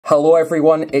Hello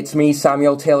everyone, it's me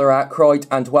Samuel Taylor Ackroyd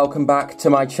and welcome back to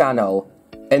my channel.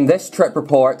 In this trip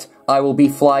report, I will be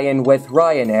flying with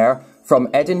Ryanair from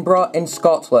Edinburgh in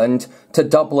Scotland to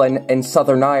Dublin in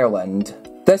Southern Ireland.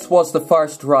 This was the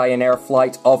first Ryanair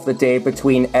flight of the day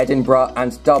between Edinburgh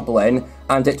and Dublin,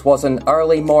 and it was an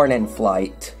early morning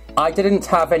flight. I didn't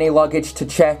have any luggage to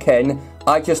check in,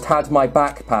 I just had my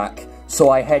backpack, so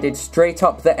I headed straight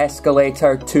up the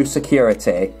escalator to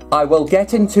security. I will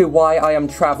get into why I am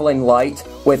travelling light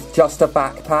with just a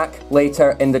backpack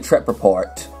later in the trip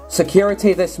report.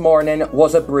 Security this morning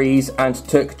was a breeze and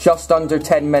took just under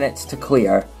 10 minutes to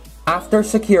clear. After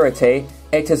security,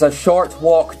 it is a short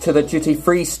walk to the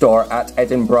duty-free store at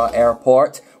Edinburgh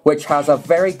Airport, which has a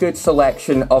very good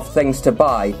selection of things to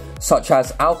buy, such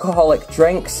as alcoholic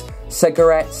drinks,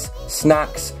 cigarettes,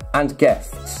 snacks, and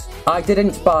gifts. I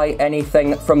didn't buy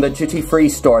anything from the duty-free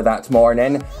store that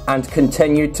morning and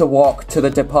continued to walk to the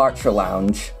departure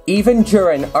lounge. Even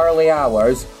during early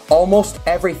hours, almost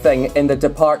everything in the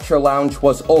departure lounge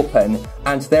was open,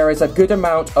 and there is a good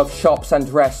amount of shops and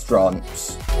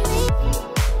restaurants.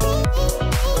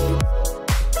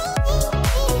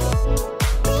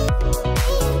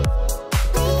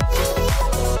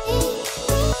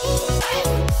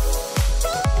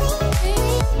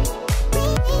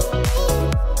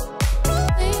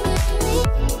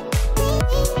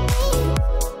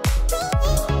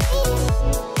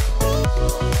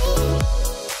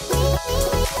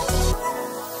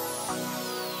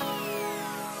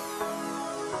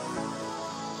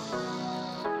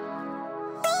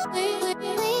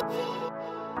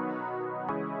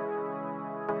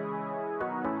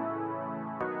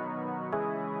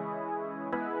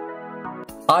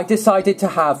 I decided to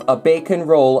have a bacon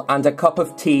roll and a cup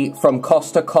of tea from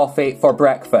Costa Coffee for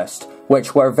breakfast,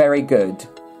 which were very good.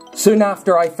 Soon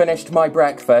after I finished my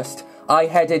breakfast, I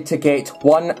headed to gate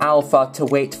 1 Alpha to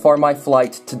wait for my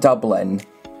flight to Dublin.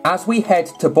 As we head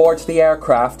to board the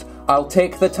aircraft, I'll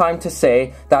take the time to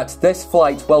say that this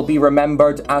flight will be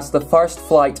remembered as the first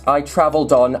flight I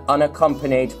travelled on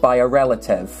unaccompanied by a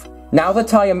relative. Now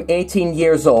that I am 18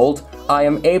 years old, I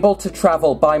am able to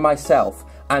travel by myself,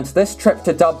 and this trip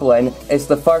to Dublin is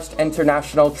the first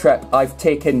international trip I've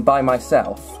taken by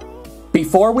myself.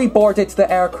 Before we boarded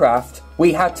the aircraft,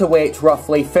 we had to wait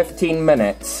roughly 15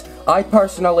 minutes. I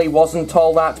personally wasn't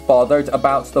all that bothered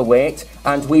about the wait,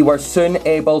 and we were soon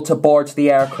able to board the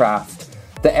aircraft.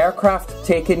 The aircraft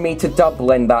taking me to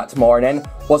Dublin that morning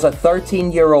was a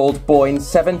 13-year-old Boeing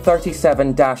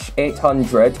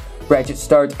 737-800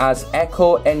 registered as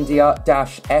Echo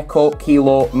India-Echo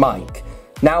Kilo Mike.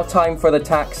 Now time for the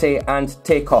taxi and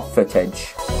takeoff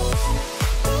footage.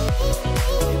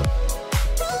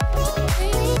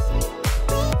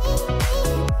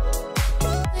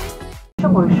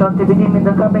 Will shortly begin with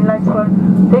the cabin lights for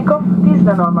takeoff. This is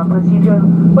the normal procedure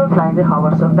for flying the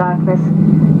hours of darkness.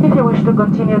 If you wish to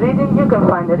continue reading, you can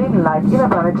find the reading light in a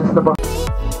pan adjustable.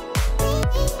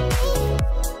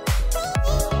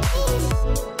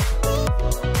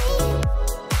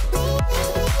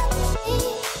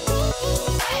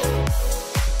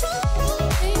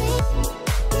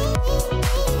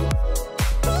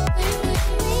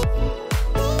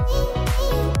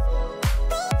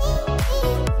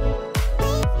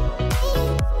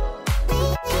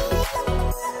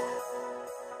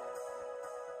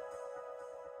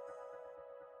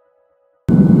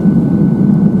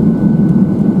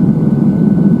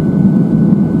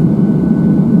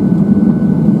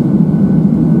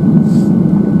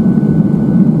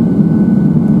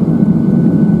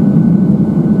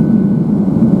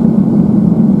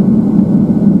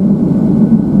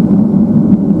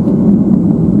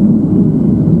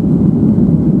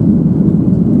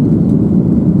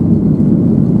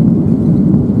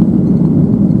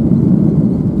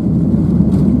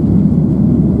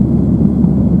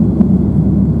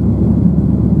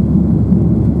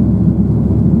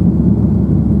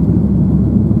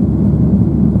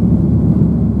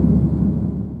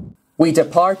 We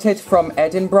departed from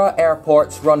Edinburgh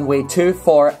Airport's runway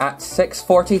 24 at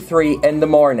 6:43 in the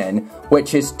morning,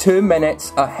 which is 2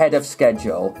 minutes ahead of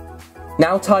schedule.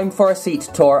 Now time for a seat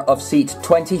tour of seat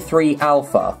 23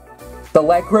 Alpha. The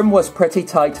legroom was pretty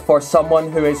tight for someone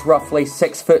who is roughly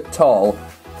 6 foot tall.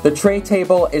 The tray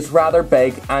table is rather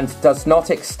big and does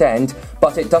not extend,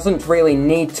 but it doesn't really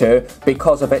need to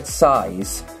because of its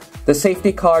size. The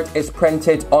safety card is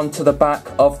printed onto the back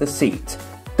of the seat.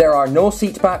 There are no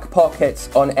seatback pockets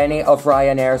on any of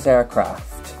Ryanair's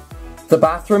aircraft. The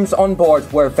bathrooms on board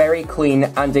were very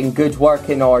clean and in good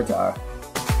working order.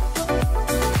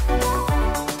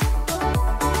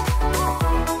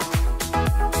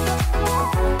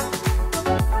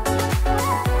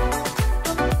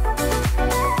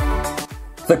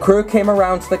 The crew came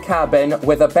around the cabin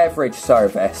with a beverage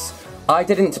service. I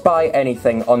didn't buy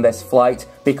anything on this flight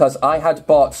because I had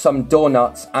bought some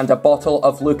donuts and a bottle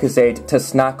of Lucozade to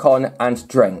snack on and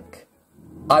drink.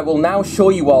 I will now show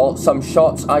you all some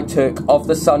shots I took of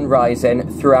the sun rising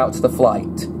throughout the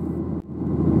flight.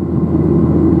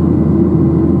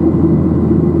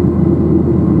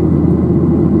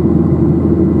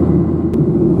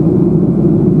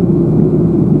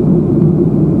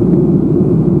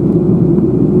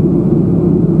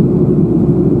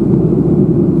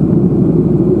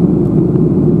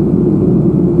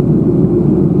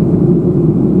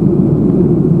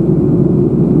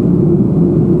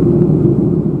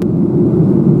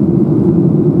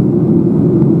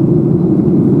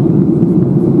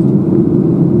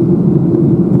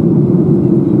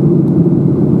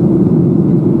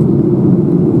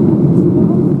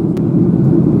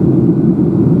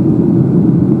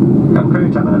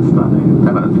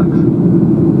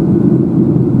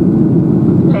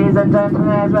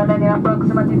 As well, in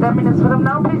approximately 10 minutes from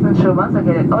now, please ensure once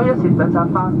again all your seatbelts are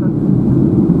fastened.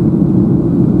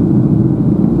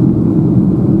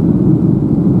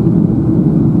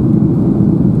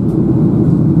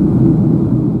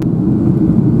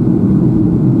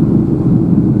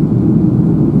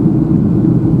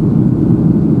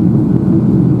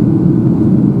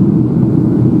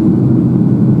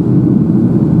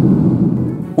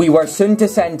 We were soon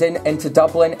descending into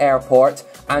Dublin Airport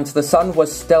and the sun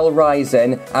was still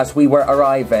rising as we were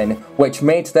arriving, which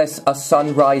made this a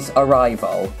sunrise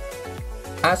arrival.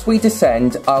 As we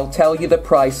descend, I'll tell you the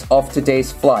price of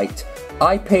today's flight.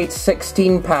 I paid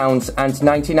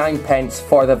 £16.99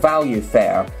 for the value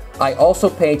fare. I also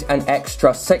paid an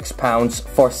extra £6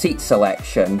 for seat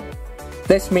selection.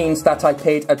 This means that I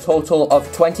paid a total of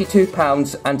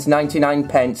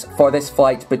 £22.99 for this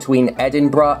flight between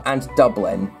Edinburgh and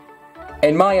Dublin.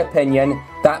 In my opinion,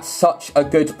 that's such a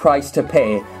good price to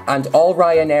pay, and all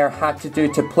Ryanair had to do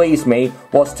to please me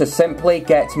was to simply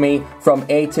get me from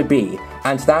A to B,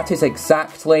 and that is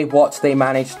exactly what they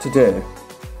managed to do.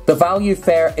 The value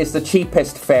fare is the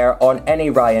cheapest fare on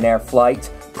any Ryanair flight,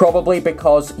 probably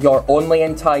because you're only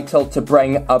entitled to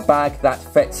bring a bag that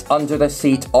fits under the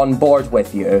seat on board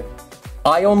with you.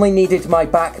 I only needed my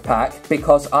backpack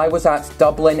because I was at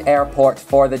Dublin Airport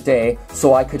for the day,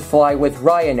 so I could fly with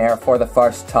Ryanair for the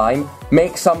first time,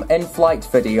 make some in-flight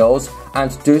videos,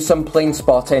 and do some plane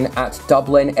spotting at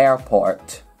Dublin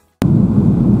Airport.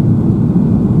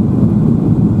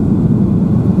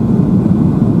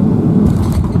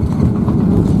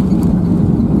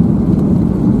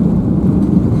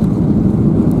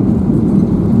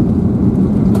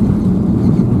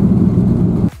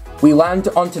 We land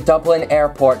onto Dublin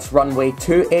Airport's runway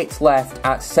 28 left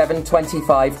at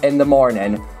 7:25 in the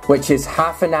morning, which is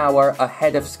half an hour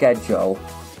ahead of schedule.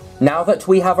 Now that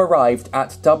we have arrived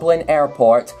at Dublin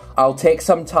Airport, I'll take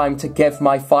some time to give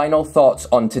my final thoughts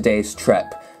on today's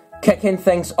trip. Kicking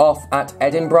things off at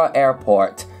Edinburgh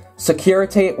Airport.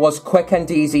 Security was quick and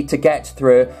easy to get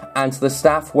through, and the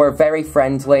staff were very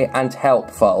friendly and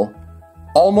helpful.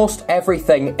 Almost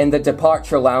everything in the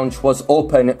departure lounge was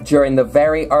open during the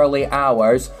very early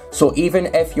hours, so even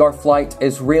if your flight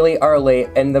is really early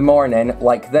in the morning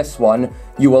like this one,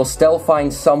 you will still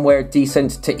find somewhere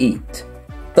decent to eat.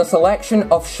 The selection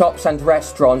of shops and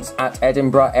restaurants at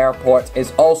Edinburgh Airport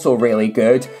is also really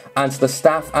good, and the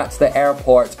staff at the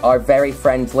airport are very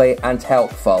friendly and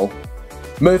helpful.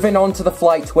 Moving on to the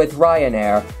flight with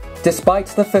Ryanair. Despite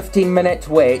the 15-minute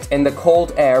wait in the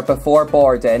cold air before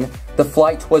boarding, the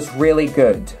flight was really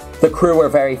good. The crew were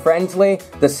very friendly,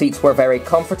 the seats were very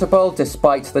comfortable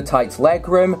despite the tight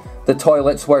legroom, the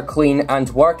toilets were clean and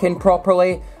working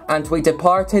properly, and we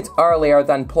departed earlier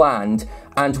than planned,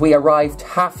 and we arrived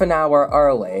half an hour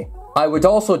early. I would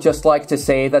also just like to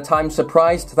say that I'm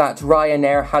surprised that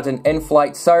Ryanair had an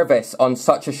in-flight service on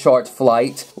such a short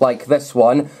flight like this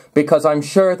one, because I'm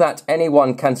sure that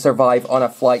anyone can survive on a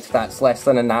flight that's less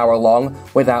than an hour long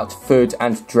without food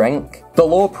and drink. The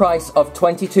low price of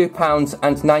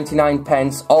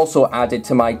 £22.99 also added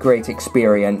to my great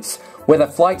experience. With a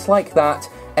flight like that,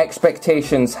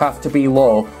 expectations have to be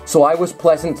low, so I was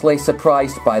pleasantly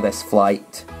surprised by this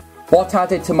flight. What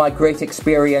added to my great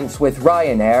experience with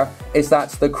Ryanair is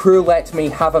that the crew let me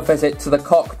have a visit to the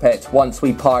cockpit once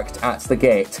we parked at the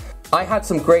gate. I had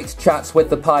some great chats with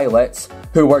the pilots,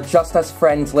 who were just as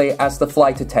friendly as the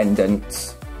flight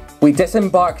attendants. We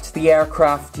disembarked the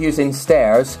aircraft using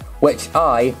stairs, which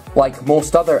I, like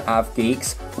most other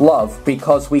AvGeeks, love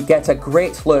because we get a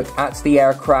great look at the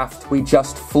aircraft we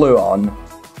just flew on.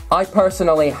 I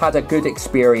personally had a good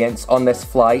experience on this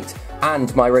flight,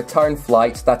 and my return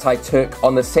flight that I took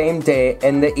on the same day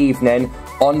in the evening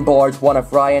on board one of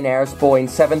Ryanair's Boeing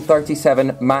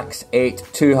 737 MAX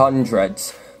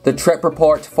 8-200s. The trip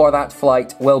report for that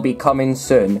flight will be coming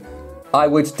soon. I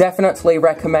would definitely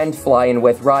recommend flying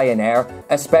with Ryanair,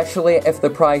 especially if the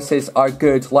prices are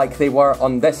good like they were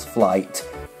on this flight.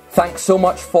 Thanks so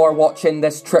much for watching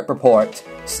this trip report.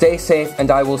 Stay safe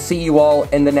and I will see you all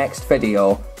in the next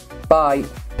video. Bye.